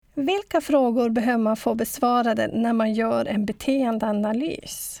Vilka frågor behöver man få besvarade när man gör en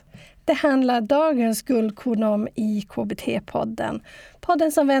beteendeanalys? Det handlar dagens guldkorn om i KBT-podden.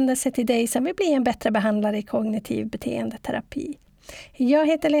 Podden som vänder sig till dig som vill bli en bättre behandlare i kognitiv beteendeterapi. Jag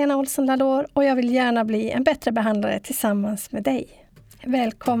heter Lena Olsson Lalor och jag vill gärna bli en bättre behandlare tillsammans med dig.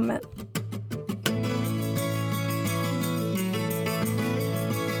 Välkommen!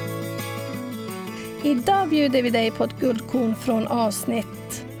 Idag bjuder vi dig på ett guldkorn från avsnitt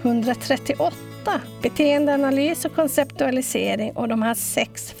 138. Beteendeanalys och konceptualisering och de här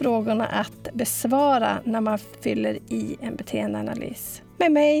 6 frågorna att besvara när man fyller i en beteendeanalys.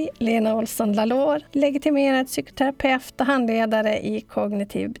 Med mig, Lena Olsson Lalor, legitimerad psykoterapeut och handledare i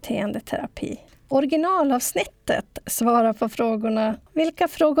kognitiv beteendeterapi. Originalavsnittet svarar på frågorna: vilka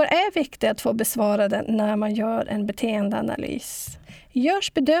frågor är viktiga att få besvarade när man gör en beteendeanalys?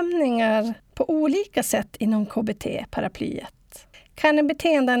 Görs bedömningar på olika sätt inom KBT-paraplyet? Kan en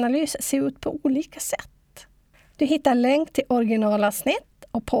beteendeanalys se ut på olika sätt? Du hittar länk till originalavsnitt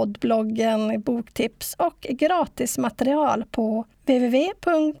och poddbloggen, boktips och gratis material på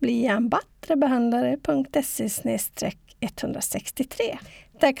www.blienbattrebehandlare.se/163.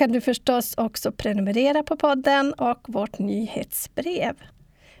 Där kan du förstås också prenumerera på podden och vårt nyhetsbrev.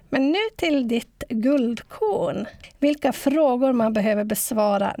 Men nu till ditt guldkorn. Vilka frågor man behöver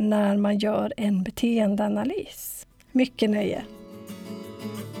besvara när man gör en beteendeanalys. Mycket nöje.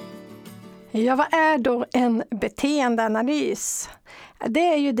 Ja, vad är då en beteendeanalys?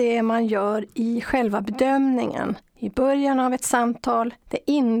 Det är ju det man gör i själva bedömningen. I början av ett samtal,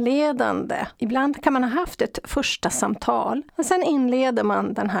 det inledande. Ibland kan man ha haft ett första samtal och sen inleder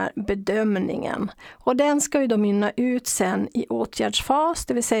man den här bedömningen. Och den ska ju då mynna ut sen i åtgärdsfas,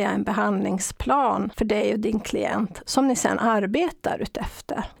 det vill säga en behandlingsplan för dig och din klient som ni sen arbetar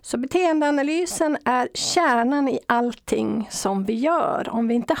utefter. Så beteendeanalysen är kärnan i allting som vi gör. Om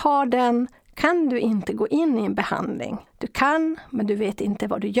vi inte har den kan du inte gå in i en behandling. Du kan, men du vet inte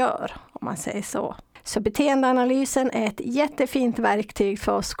vad du gör, om man säger så. Så beteendeanalysen är ett jättefint verktyg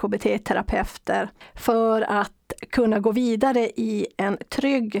för oss KBT-terapeuter för att kunna gå vidare i en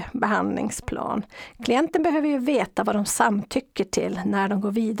trygg behandlingsplan. Klienten behöver ju veta vad de samtycker till när de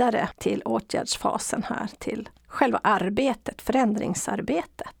går vidare till åtgärdsfasen här, till själva arbetet,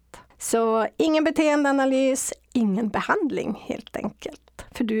 förändringsarbetet. Så ingen beteendeanalys, ingen behandling helt enkelt.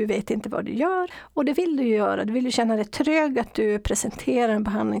 För du vet inte vad du gör och det vill du göra. Du vill ju känna dig trygg att du presenterar en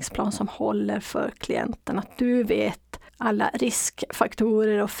behandlingsplan som håller för klienten. Att du vet alla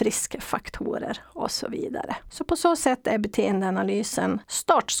riskfaktorer och friskfaktorer och så vidare. Så på så sätt är beteendeanalysen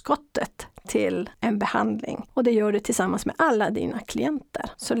startskottet till en behandling. Och det gör du tillsammans med alla dina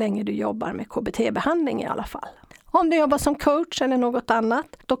klienter. Så länge du jobbar med KBT-behandling i alla fall. Om du jobbar som coach eller något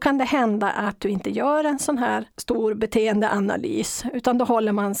annat, då kan det hända att du inte gör en sån här stor beteendeanalys, utan då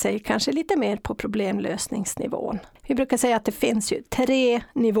håller man sig kanske lite mer på problemlösningsnivån. Vi brukar säga att det finns ju 3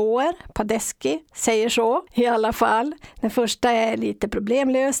 nivåer, Padesky säger så i alla fall. Den första är lite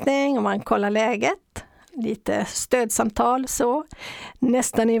problemlösning och man kollar läget. Lite stödsamtal så.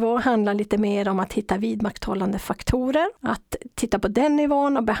 Nästa nivå handlar lite mer om att hitta vidmakthållande faktorer. Att titta på den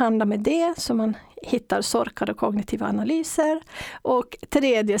nivån och behandla med det så man hittar sorkade kognitiva analyser. Och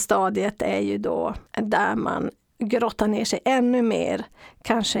tredje stadiet är ju då där man grottar ner sig ännu mer,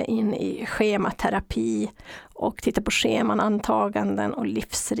 kanske in i schematerapi och titta på scheman, antaganden och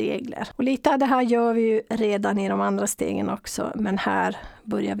livsregler. Och lite av det här gör vi ju redan i de andra stegen också, men här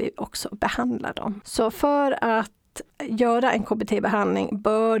börjar vi också behandla dem. Så för att göra en KBT-behandling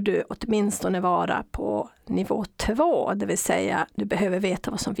bör du åtminstone vara på nivå 2, det vill säga du behöver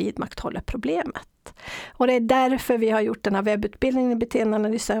veta vad som vidmakthåller problemet. Och det är därför vi har gjort den här webbutbildningen i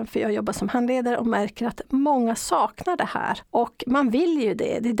beteendeanalysen, för jag jobbar som handledare och märker att många saknar det här. Och man vill ju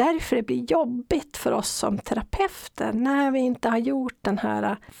det. Det är därför det blir jobbigt för oss som terapeuter när vi inte har gjort den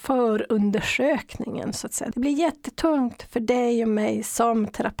här förundersökningen så att säga. Det blir jättetungt för dig och mig som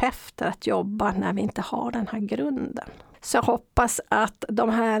terapeuter att jobba när vi inte har den här grunden. Så jag hoppas att de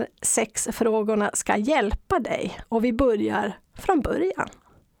här 6 frågorna ska hjälpa dig och vi börjar från början.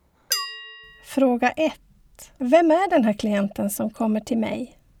 Fråga 1. Vem är den här klienten som kommer till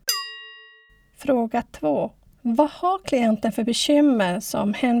mig? Fråga 2. Vad har klienten för bekymmer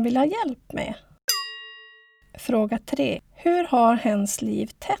som hen vill ha hjälp med? Fråga 3. Hur har hens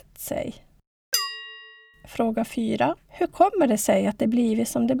liv tätt sig? Fråga 4. Hur kommer det sig att det blivit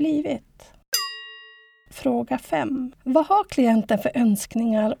som det blivit? Fråga 5. Vad har klienten för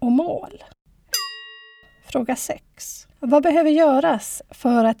önskningar och mål? Fråga 6. Vad behöver göras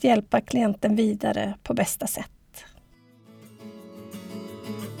för att hjälpa klienten vidare på bästa sätt?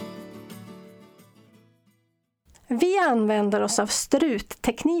 Vi använder oss av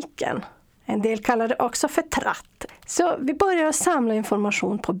struttekniken. En del kallar det också för tratt. Så vi börjar att samla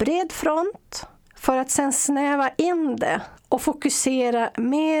information på bred front för att sen snäva in det och fokusera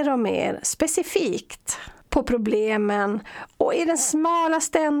mer och mer specifikt på problemen. Och i den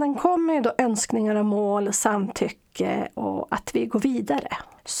smalaste änden kommer ju då önskningar och mål, samtycke och att vi går vidare.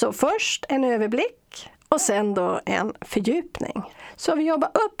 Så först en överblick och sen då en fördjupning. Så vi jobbar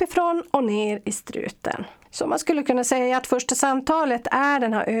uppifrån och ner i struten. Så man skulle kunna säga att första samtalet är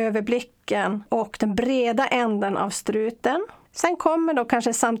den här överblicken och den breda änden av struten. Sen kommer då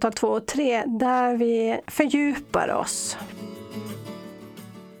kanske samtal 2 och 3 där vi fördjupar oss.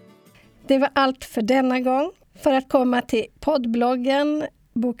 Det var allt för denna gång. För att komma till poddbloggen,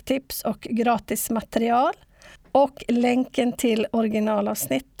 boktips och gratismaterial och länken till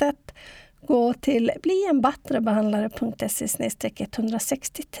originalavsnittet, gå till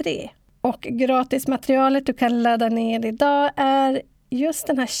blienbattrebehandlare.se/163. Och gratismaterialet du kan ladda ner idag är just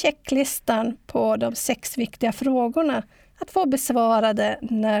den här checklistan på de 6 viktiga frågorna att få besvarade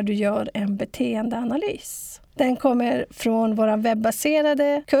när du gör en beteendeanalys. Den kommer från vår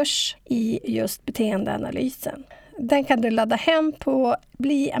webbaserade kurs i just beteendeanalysen. Den kan du ladda hem på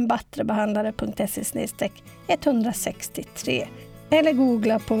blienbattrebehandlare.se/163 eller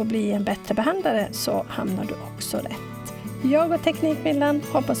googla på Bli en bättre behandlare så hamnar du också rätt. Jag och Teknikmillan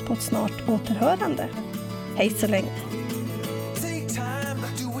hoppas på ett snart återhörande. Hej så länge!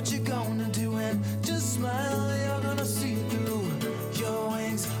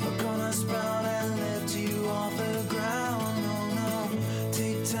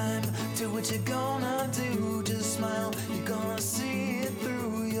 What you gonna do? Just smile. You're gonna see it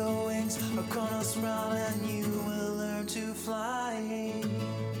through. Your wings are gonna sprout and you will learn to fly.